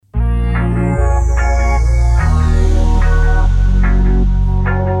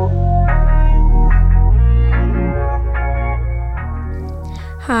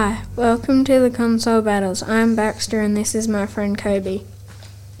Welcome to the Console Battles. I'm Baxter and this is my friend Kobe.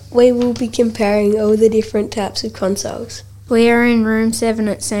 We will be comparing all the different types of consoles. We are in room 7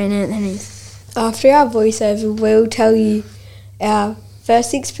 at St. Anthony's. After our voiceover, we'll tell you our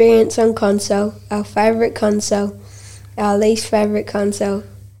first experience on console, our favourite console, our least favourite console,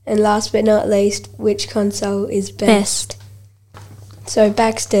 and last but not least, which console is best. So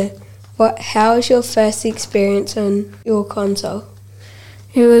Baxter, how was your first experience on your console?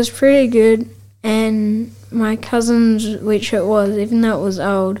 It was pretty good, and my cousin's, which it was, even though it was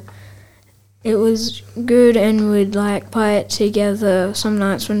old, it was good, and we'd play it together some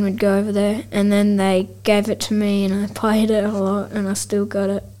nights when we'd go over there, and then they gave it to me and I played it a lot and I still got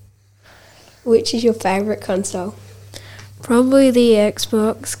it. Which is your favourite console? Probably the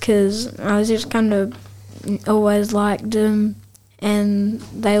Xbox, because I was just kind of always liked them and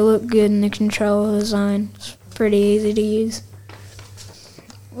they look good and the controller design's pretty easy to use.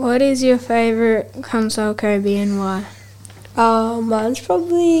 What is your favourite console, Kobe, and why? Mine's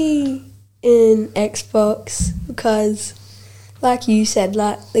probably in Xbox because, like you said,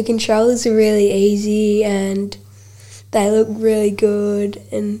 the controllers are really easy and they look really good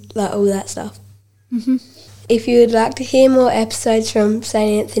and all that stuff. Mm-hmm. If you would like to hear more episodes from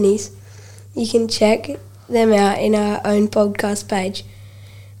St. Anthony's, you can check them out in our own podcast page.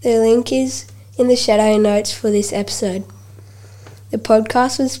 The link is in the shadow notes for this episode. The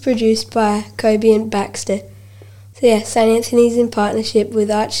podcast was produced by Kobe and Baxter. So yeah, St. Anthony's in partnership with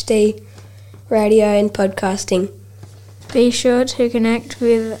ArchD Radio and Podcasting. Be sure to connect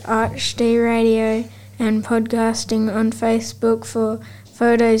with ArchD Radio and Podcasting on Facebook for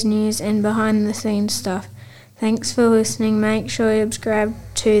photos, news and behind the scenes stuff. Thanks for listening. Make sure you subscribe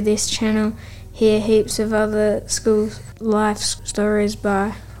to this channel. Hear heaps of other school life stories.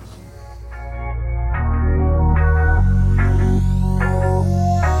 Bye.